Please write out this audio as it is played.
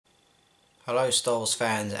Hello Star Wars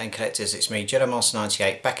fans and collectors, it's me Jedi Master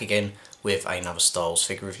 98 back again with another Star Wars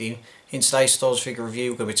figure review. In today's Star Wars figure review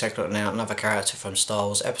we're going to be taking a look now at another character from Star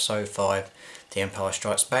Wars Episode 5, The Empire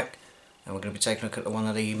Strikes Back, and we're going to be taking a look at one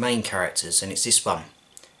of the main characters, and it's this one.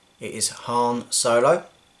 It is Han Solo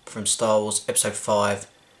from Star Wars Episode 5,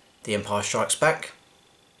 The Empire Strikes Back.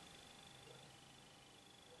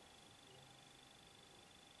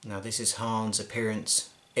 Now this is Han's appearance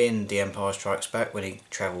in The Empire Strikes Back when he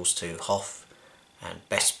travels to Hoth and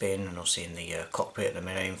Bespin, and obviously in the cockpit of the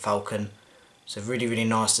Millennium Falcon. It's a really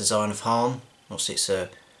nice design of Han. Obviously it's a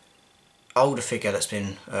older figure that's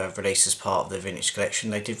been released as part of the Vintage Collection.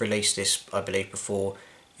 They did release this, I believe, before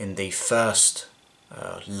in the first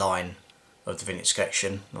line of the Vintage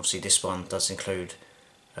Collection. Obviously this one does include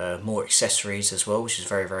more accessories as well, which is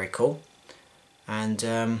very cool. And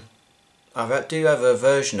I do have a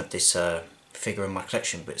version of this figure in my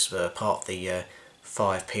collection, but it's part of the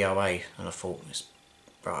 5 POA, and I thought it's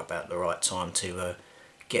right about the right time to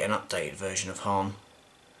get an updated version of Han.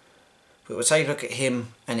 But we'll take a look at him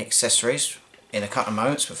and accessories in a couple of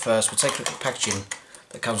moments, but first we'll take a look at the packaging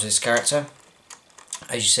that comes with this character.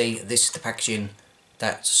 As you see, this is the packaging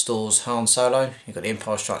that stores Han Solo. You've got the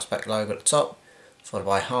Empire Strikes Back logo at the top, followed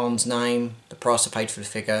by Han's name, the price I paid for the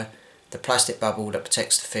figure, the plastic bubble that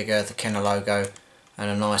protects the figure, the Kenner logo, and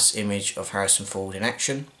a nice image of Harrison Ford in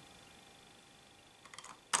action.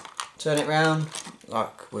 Turn it round,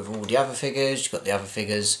 like with all the other figures, you've got the other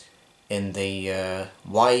figures in the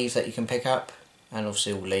wave that you can pick up, and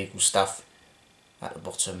obviously all legal stuff at the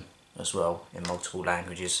bottom as well in multiple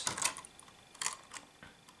languages.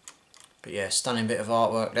 But yeah, stunning bit of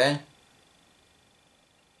artwork there.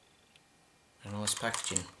 And nice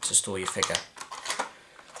packaging to store your figure.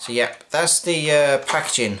 So yeah, that's the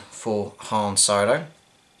packaging for Han Solo.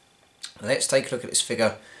 Let's take a look at this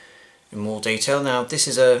figure in more detail. Now this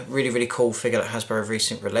is a really cool figure that Hasbro have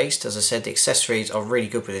recently released. As I said, the accessories are really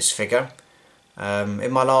good with this figure.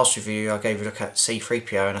 In my last review I gave a look at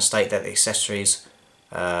C-3PO and I stated that the accessories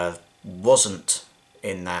wasn't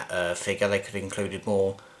in that figure. They could have included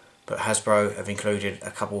more, but Hasbro have included a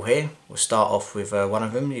couple here. We'll start off with one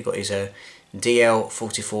of them. You've got his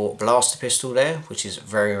DL-44 blaster pistol there, which is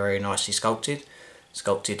very nicely sculpted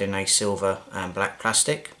in a silver and black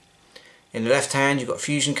plastic. In the left hand you've got a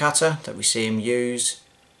fusion cutter that we see him use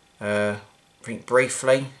I think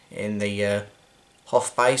briefly in the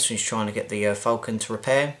Hoth base when he's trying to get the Falcon to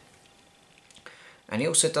repair. And he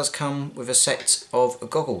also does come with a set of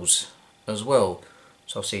goggles as well,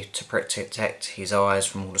 so obviously to protect his eyes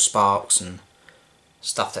from all the sparks and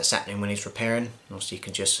stuff that's happening when he's repairing. And obviously you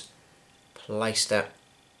can just place that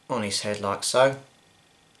on his head like so,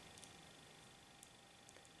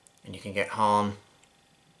 and you can get Han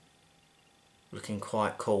looking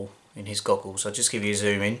quite cool in his goggles. I'll just give you a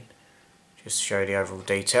zoom in just to show the overall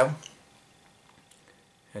detail.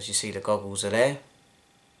 As you see, the goggles are there,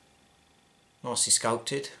 nicely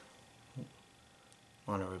sculpted.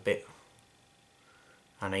 Mine are a bit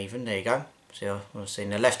uneven. There you go. So obviously in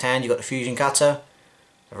the left hand you've got the fusion cutter,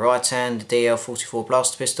 the right hand the DL-44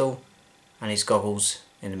 blaster pistol, and his goggles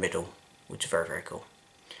in the middle, which are very cool.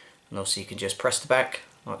 And also you can just press the back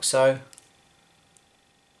like so,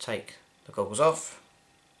 take the goggles off,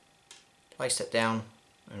 place that down,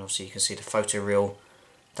 and obviously you can see the photo reel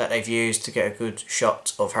that they've used to get a good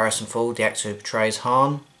shot of Harrison Ford, the actor who portrays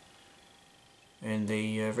Han in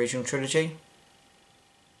the original trilogy,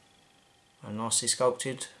 and nicely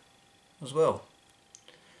sculpted as well.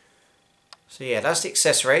 So yeah, that's the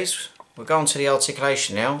accessories. We'll go on to the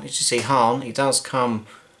articulation now. As you see, Han, he does come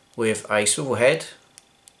with a swivel head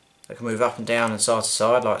that can move up and down and side to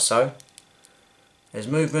side like so. There's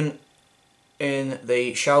movement in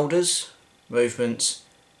the shoulders, movements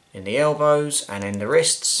in the elbows and in the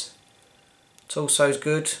wrists. Torso's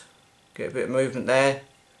good, get a bit of movement there.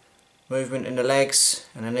 Movement in the legs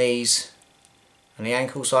and the knees and the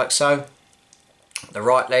ankles like so. The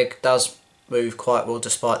right leg does move quite well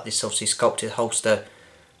despite this obviously sculpted holster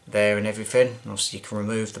there and everything. And obviously you can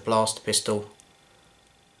remove the blaster pistol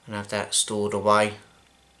and have that stored away,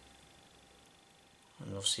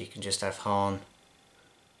 and obviously you can just have Han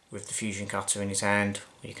with the fusion cutter in his hand,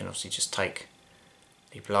 or you can obviously just take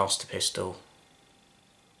the blaster pistol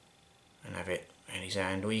and have it in his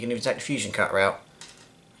hand, or you can even take the fusion cutter out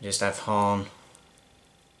and just have Han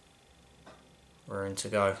raring to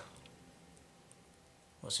go.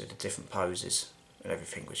 Also the different poses and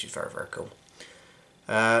everything, which is very cool.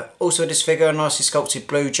 Also this figure, a nicely sculpted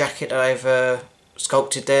blue jacket that I've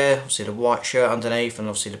sculpted there. Obviously the white shirt underneath, and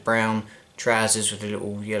obviously the brown trousers with the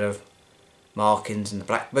little yellow markings and the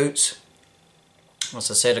black boots.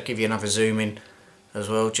 As I said, I'll give you another zoom in as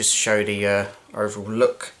well, just to show the overall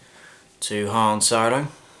look to Han Solo.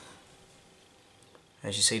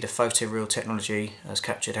 As you see, the photoreal technology has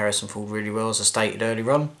captured Harrison Ford really well, as I stated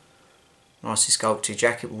earlier on. Nicely sculpted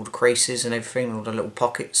jacket with all the creases and everything, all the little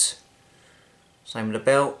pockets. Same with the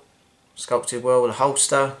belt, sculpted well with a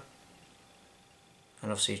holster.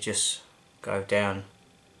 And obviously just go down,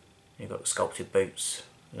 you've got the sculpted boots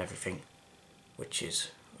and everything, which is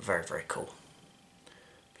very, very cool.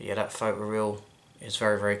 But yeah, that photoreal is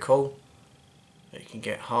very, very cool. You can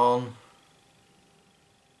get Han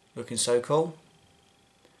looking so cool.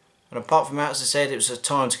 And apart from that, as I said, it was a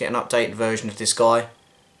time to get an updated version of this guy,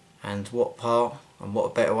 and what a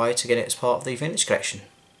better way to get it as part of the vintage collection.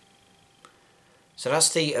 So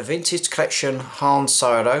that's the vintage collection Han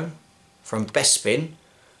Solo from Bespin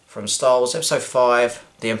from Star Wars Episode 5,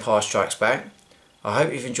 The Empire Strikes Back. I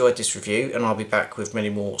hope you've enjoyed this review, and I'll be back with many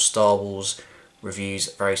more Star Wars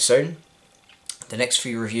reviews very soon. The next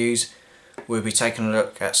few reviews, we'll be taking a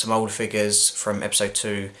look at some older figures from Episode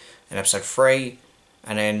 2 and Episode 3,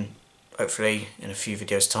 and then hopefully in a few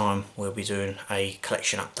videos time we'll be doing a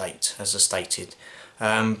collection update, as I stated.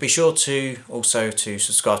 Be sure to also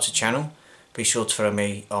subscribe to the channel. Be sure to follow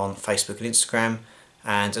me on Facebook and Instagram,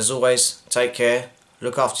 and as always, take care,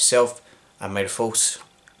 look after yourself, and may the Force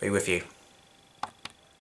be with you.